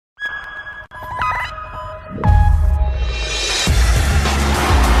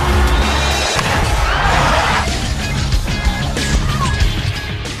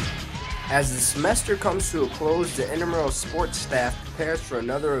As the semester comes to a close, the intramural sports staff prepares for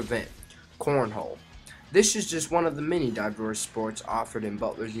another event, cornhole. This is just one of the many diverse sports offered in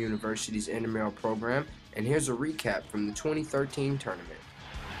Butler University's intramural program, and here's a recap from the 2013 tournament.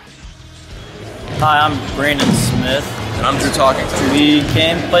 Hi, I'm Brandon Smith. And I'm Drew Talking. We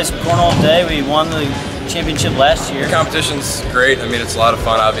came to play some cornhole today. We won the championship last year. The competition's great. I mean, it's a lot of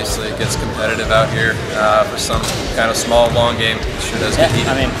fun, obviously. It gets competitive out here for some kind of small, long game. It sure does get heated.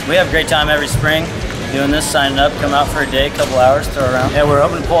 I mean, we have a great time every spring doing this, signing up, come out for a day, a couple hours, throw around. Yeah, we're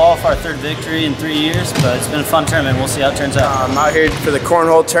hoping to pull off our third victory in 3 years, but it's been a fun tournament. We'll see how it turns out. I'm out here for the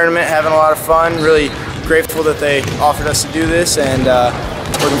cornhole tournament, having a lot of fun. Really grateful that they offered us to do this, and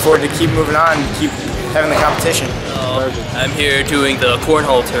looking forward to keep moving on and keep having the competition. I'm here doing the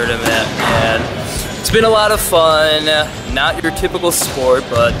cornhole tournament, and it's been a lot of fun. Not your typical sport,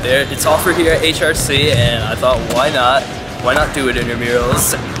 but it's offered here at HRC, and I thought, why not? Why not do it in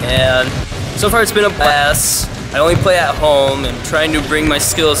intramurals? And so far it's been a blast. I only play at home and trying to bring my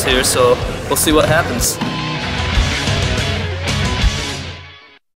skills here, so we'll see what happens.